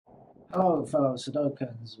Hello, fellow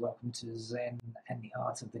Sudokans. Welcome to Zen and the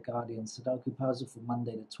Art of the Guardian Sudoku puzzle for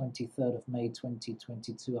Monday, the 23rd of May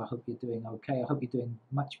 2022. I hope you're doing okay. I hope you're doing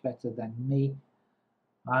much better than me.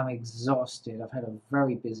 I'm exhausted. I've had a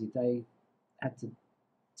very busy day. Had to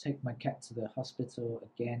take my cat to the hospital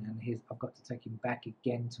again, and I've got to take him back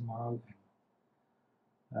again tomorrow.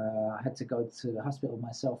 I had to go to the hospital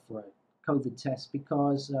myself for a COVID test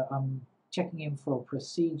because I'm checking in for a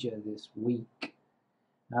procedure this week,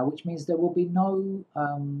 which means there will be no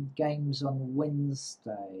games on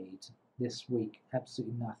Wednesday this week.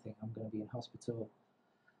 Absolutely nothing. I'm going to be in hospital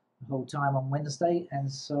the whole time on Wednesday, and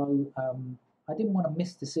so I didn't want to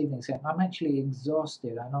miss this evening's game. I'm actually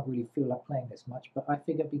exhausted. I don't really feel like playing this much, but I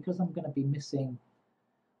figure because I'm going to be missing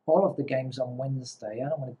all of the games on Wednesday, I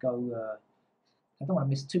don't want to go. I don't want to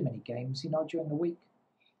miss too many games, during the week.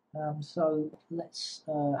 So let's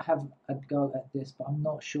have a go at this, but I'm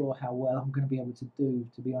not sure how well I'm going to be able to do,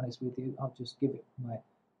 to be honest with you. I'll just give it my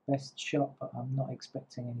best shot, but I'm not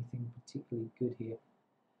expecting anything particularly good here.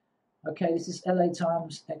 Okay, this is LA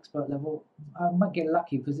Times expert level. I might get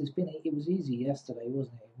lucky because it was easy yesterday,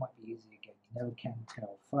 wasn't it? It might be easy again. You never can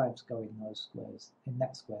tell. Fives go in those squares, in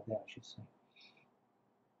that square there, I should say.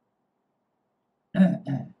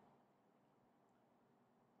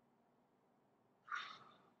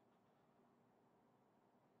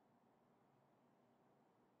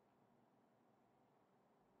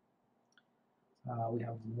 We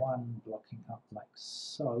have one blocking up like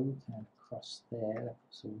so, and across there.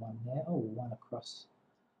 So one there. Oh, one across,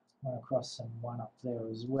 and one up there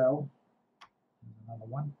as well. And another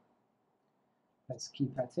one. Let's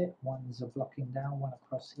keep at it. One's a blocking down, one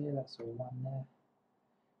across here. That's all one there.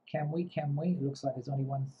 Can we? Can we? It looks like there's only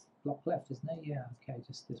one block left, isn't it? Yeah. Okay,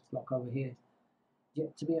 just this block over here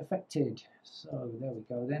yet to be affected. So there we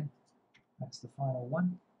go then. That's the final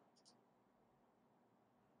one.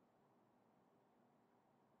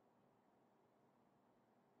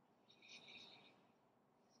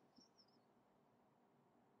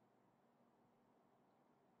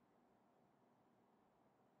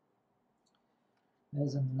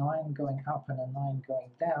 There's a 9 going up and a 9 going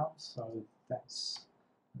down, so that's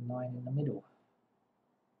a 9 in the middle.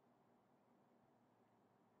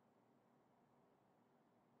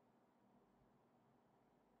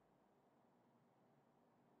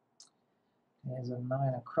 There's a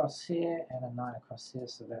 9 across here and a 9 across here,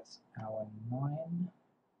 so that's our 9.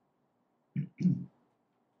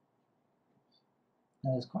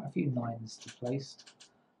 Now there's quite a few 9s to place.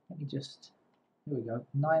 Let me just, here we go,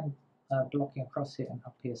 9 blocking across here and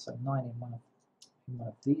up here, so 9 in one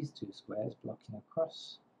of these two squares, blocking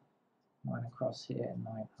across, 9 across here and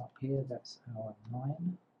 9 up here, that's our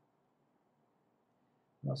 9.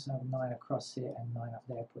 We also have 9 across here and 9 up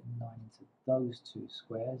there, putting 9 into those two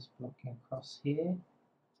squares, blocking across here,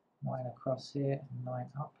 9 across here, 9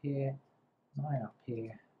 up here, 9 up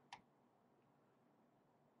here.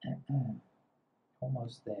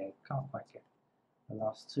 Almost there, can't quite get the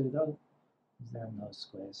last two though, because they're in those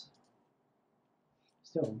squares.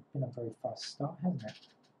 Still been a very fast start, hasn't it?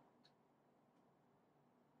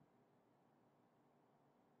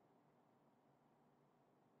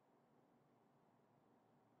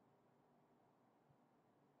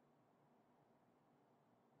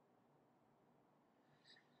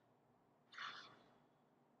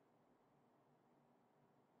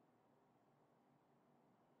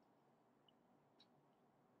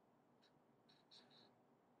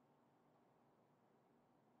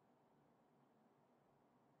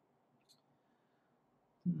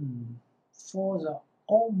 Fours are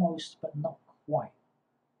almost, but not quite.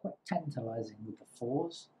 Quite tantalizing with the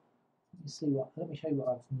fours. Let me show you what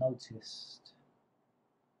I've noticed.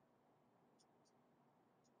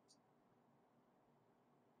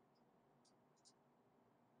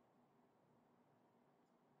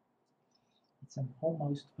 It's an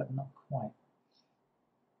almost, but not quite.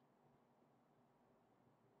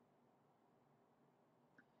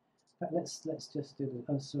 But let's just do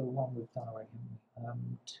the, so one we've done already, haven't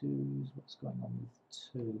we? Twos, what's going on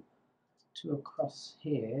with two? Two across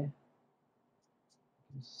here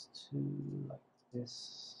is two like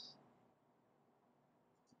this.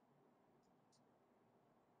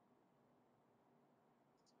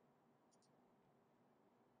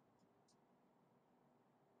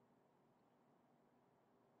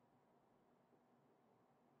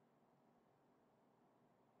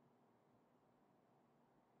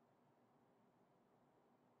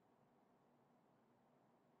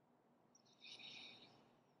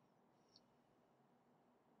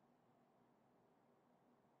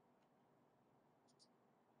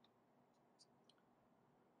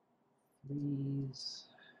 Threes.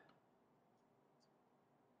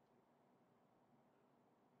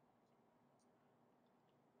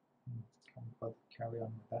 Can't bother to carry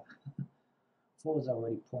on with that. Fours I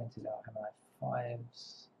already pointed out, haven't I?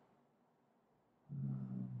 Fives.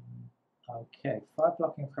 Okay, 5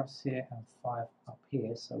 blocking across here and 5 up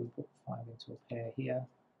here. So we put 5 into a pair here,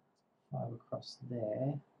 5 across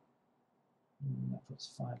there. That puts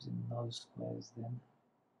 5s in those squares then.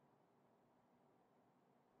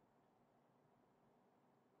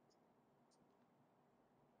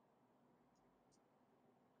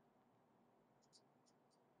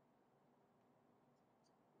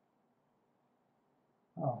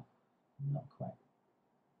 Oh, not quite.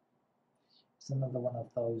 It's another one of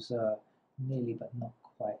those nearly but not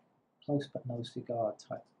quite, close but no cigar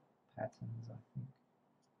type patterns, I think.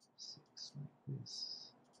 6 like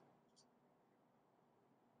this.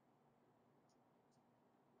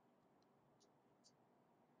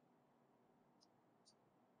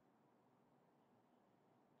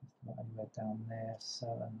 Just about anywhere down there.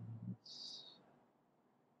 7s.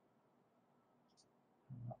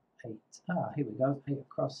 8. Here we go. 8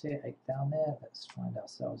 across here, 8 down there. Let's find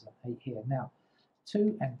ourselves an 8 here. Now,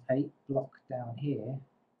 2 and 8 block down here.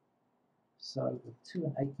 So 2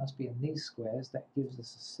 and 8 must be in these squares. That gives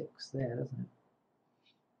us a 6 there, doesn't it?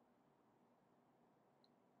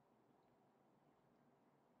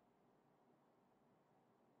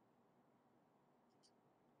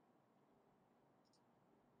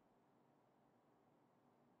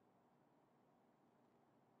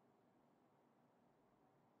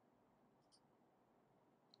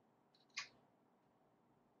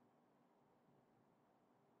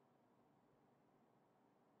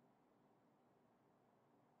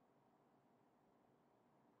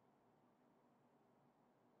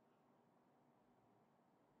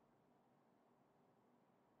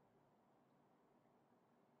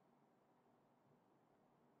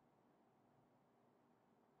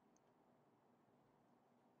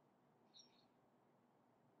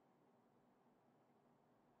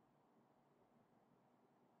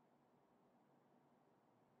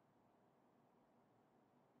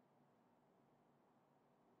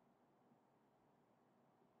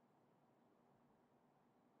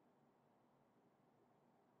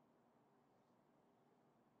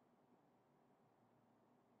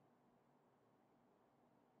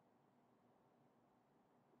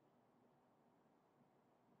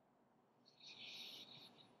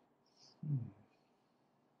 Hmm.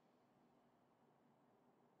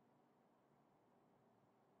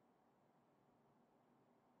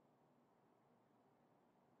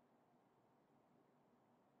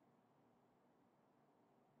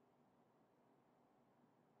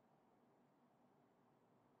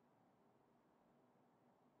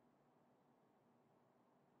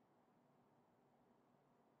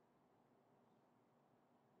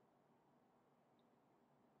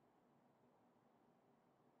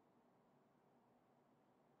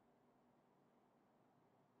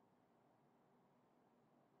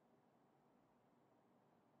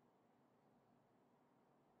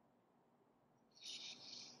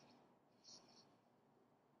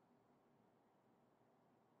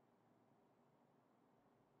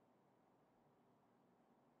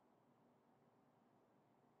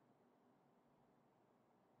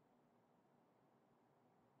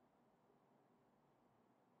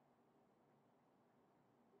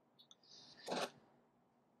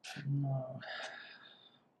 No.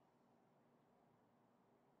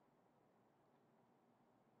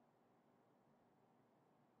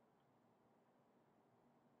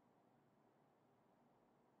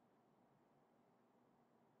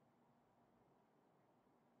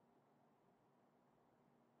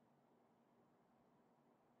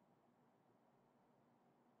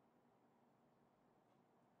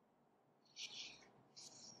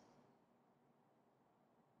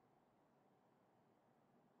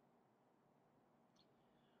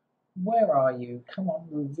 Where are you? Come on,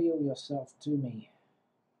 reveal yourself to me.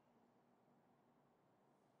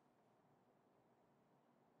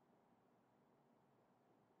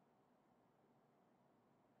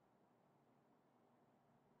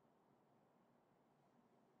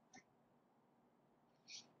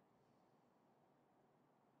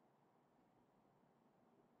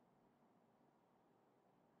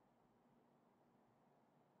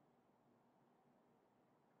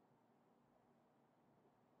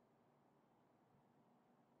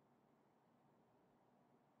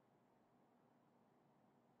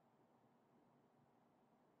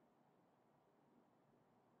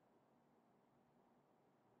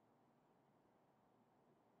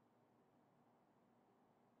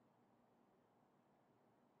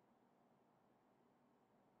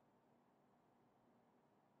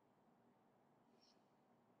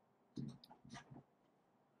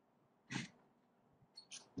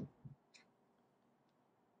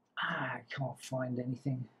 can't find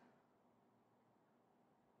anything.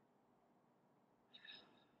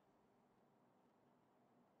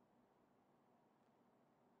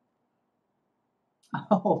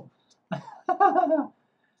 Oh,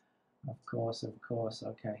 of course,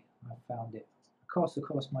 okay, I found it. Of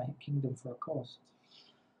course, my kingdom for a course.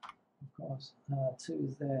 Of course. 2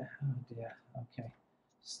 is there. Oh dear, okay.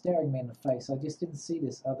 Staring me in the face. I just didn't see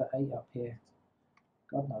this other 8 up here.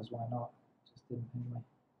 God knows why not. Just didn't anyway.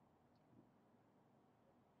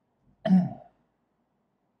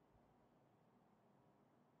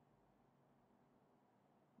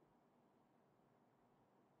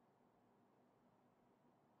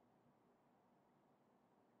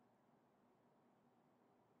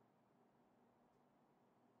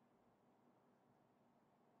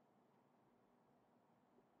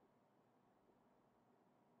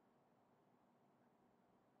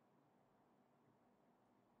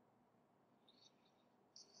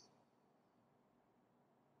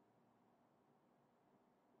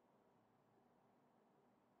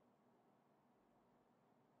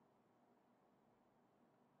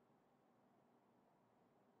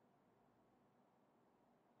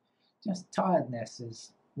 Just tiredness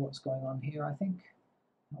is what's going on here, I think.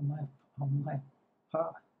 On my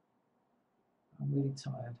part. I'm really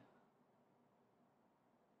tired.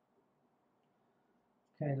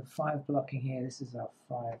 Okay, the 5 blocking here. This is our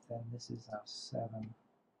 5 then. This is our 7.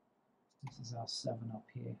 This is our 7 up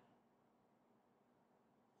here.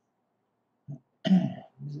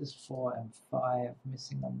 This is 4 and 5.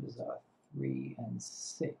 Missing numbers are 3 and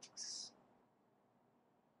 6.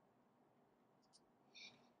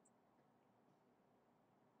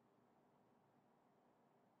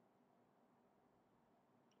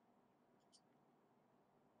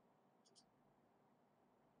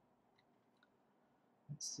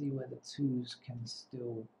 Let's see where the 2s can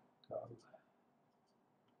still go.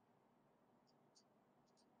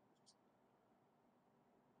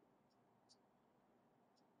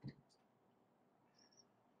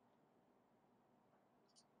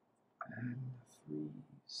 And the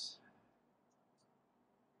 3s.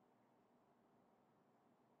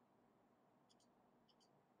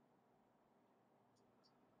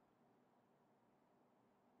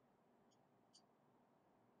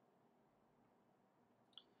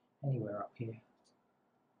 Anywhere up here.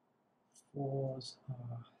 4s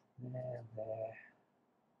are there.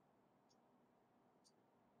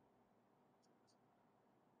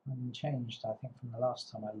 Unchanged, I think, from the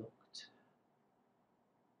last time I looked.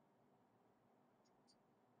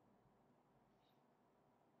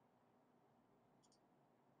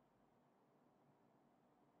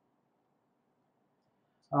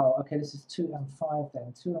 Oh, okay, this is 2 and 5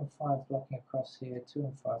 then. 2 and 5 blocking across here, 2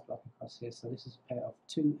 and 5 blocking across here. So this is a pair of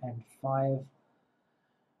 2 and 5.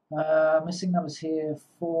 Missing numbers here,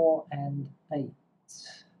 4 and 8.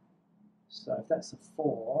 So if that's a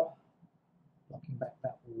 4, blocking back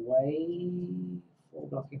that way, 4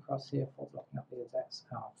 blocking across here, 4 blocking up here, that's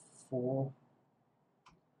our 4.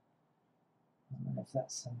 And if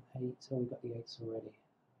that's an 8, oh, we've got the 8s already.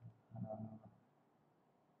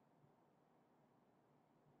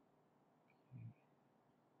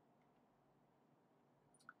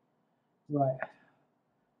 Right,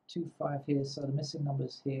 2, 5 here, so the missing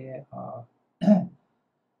numbers here are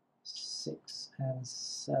 6 and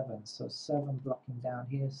 7. So 7 blocking down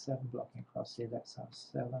here, 7 blocking across here, that's our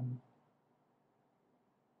 7.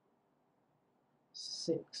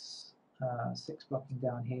 6, 6 blocking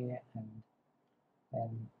down here, and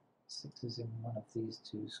then 6 is in one of these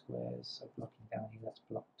 2 squares, so blocking down here, that's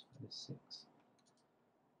blocked for the 6.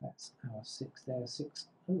 That's our 6 there, 6,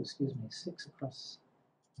 oh, excuse me, 6 across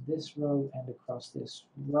this row and across this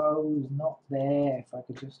row is not there. If I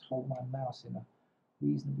could just hold my mouse in a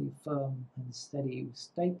reasonably firm and steady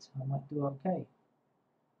state, I might do okay.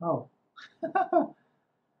 Oh,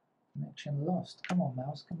 connection lost. Come on,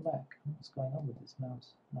 mouse, come back. What's going on with this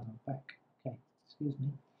mouse? No, I'm back. Okay, excuse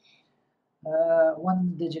me.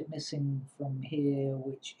 1 digit missing from here,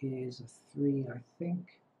 which is a 3, I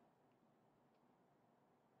think.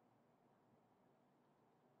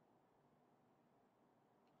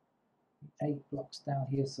 8 blocks down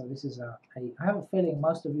here, so this is our 8. I have a feeling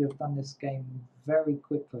most of you have done this game very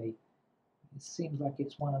quickly. It seems like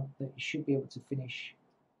it's one of that you should be able to finish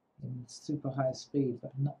in super high speed,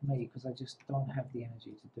 but not me, because I just don't have the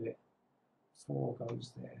energy to do it. 4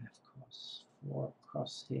 goes there, of course. 4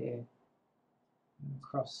 across here, and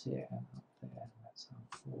across here, and up there, and that's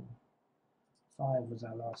our 4. 5 was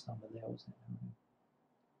our last number there, wasn't it?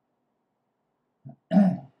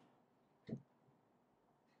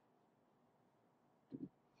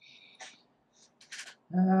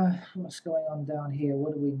 What's going on down here?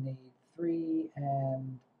 What do we need? 3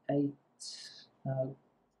 and 8. No,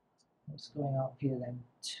 what's going up here then?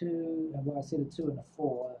 2, and well, I see the 2 and the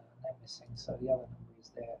 4, and they're missing, so the other number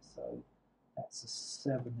is there, so that's a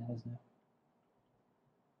 7 then, isn't it?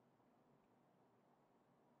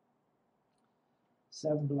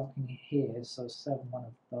 Seven blocking here, so 7, one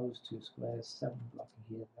of those two squares, 7 blocking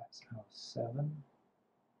here, that's our 7.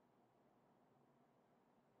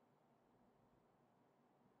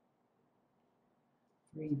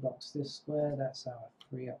 Three blocks this square, that's our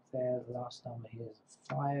 3 up there. The last number here is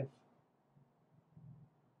a 5.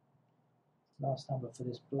 Last number for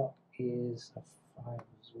this block is a 5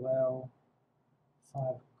 as well.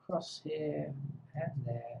 5 across here, and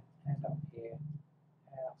there, and up here,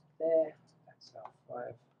 and up there. That's our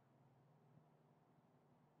 5.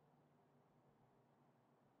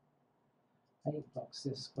 Eight blocks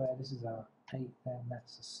this square. This is our 8. Then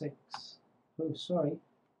that's a 6. Oh, sorry,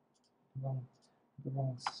 the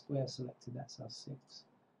wrong square selected. That's our 6.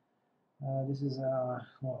 This is our,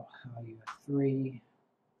 what are you, a 3.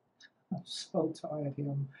 I'm so tired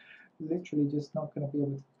here. I'm literally just not going to be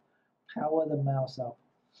able to power the mouse up.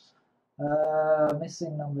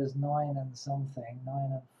 Missing numbers 9 and something.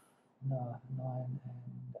 9 and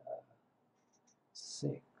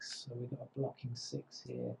 6. So we've got a blocking 6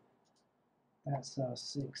 here. That's our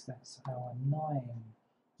 6. That's our 9.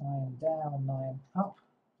 9 down, 9 up.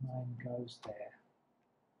 9 goes there.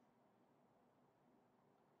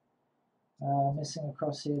 Missing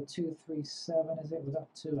across here 2, 3, 7. Is it? We've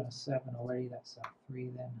got 2 and a 7 already. That's our 3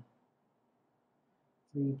 then.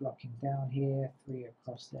 3 blocking down here, 3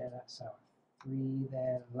 across there, that's our 3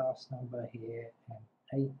 there, last number here, and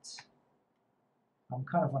 8. I'm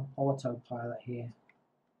kind of on autopilot here.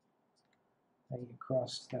 8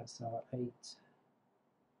 across, that's our 8.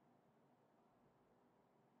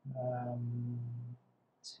 2,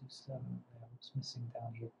 7, what's missing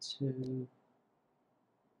down here? 2,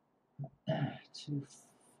 2,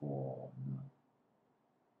 4, no.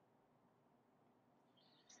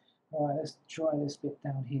 Alright, let's try this bit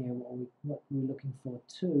down here. What we're looking for?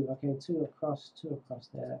 2. Okay, 2 across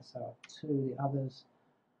there. That's our 2. The others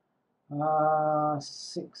are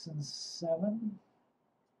 6 and 7.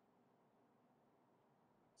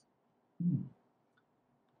 And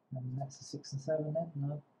that's a 6 and 7 then?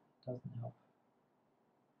 No, doesn't help.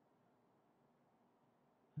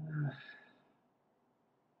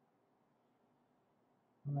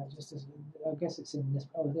 Alright, just as, I guess it's in this.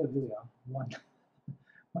 Oh, there we are. 1.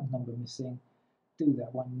 One number missing. Do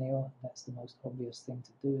that one, Neil. That's the most obvious thing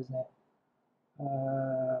to do, isn't it?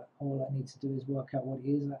 All I need to do is work out what it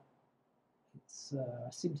is. It's I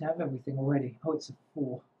seem to have everything already. Oh, it's a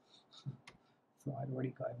 4. So I'd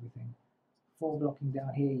already got everything. 4 blocking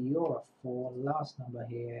down here. You're a 4. Last number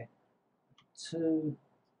here. 2.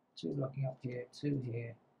 2 blocking up here. 2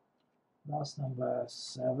 here. Last number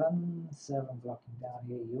 7. 7 blocking down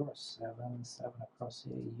here. You're a 7. 7 across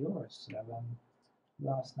here. You're a 7.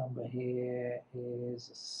 Last number here is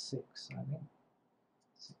a 6, I think.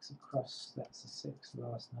 6 across, that's a 6.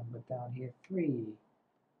 Last number down here, 3.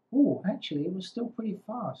 Oh, actually, it was still pretty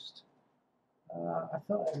fast. I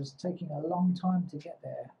thought it was taking a long time to get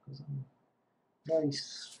there because I'm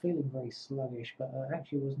feeling very sluggish, but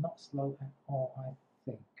actually it was not slow at all, I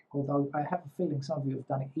think. Although I have a feeling some of you have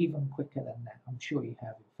done it even quicker than that. I'm sure you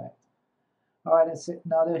have, in fact. All right, that's it.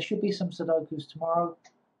 Now, there should be some Sudokus tomorrow.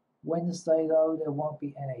 Wednesday, though, there won't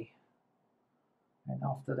be any. And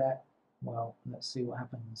after that, well, let's see what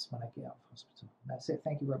happens when I get out of hospital. That's it.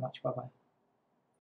 Thank you very much. Bye-bye.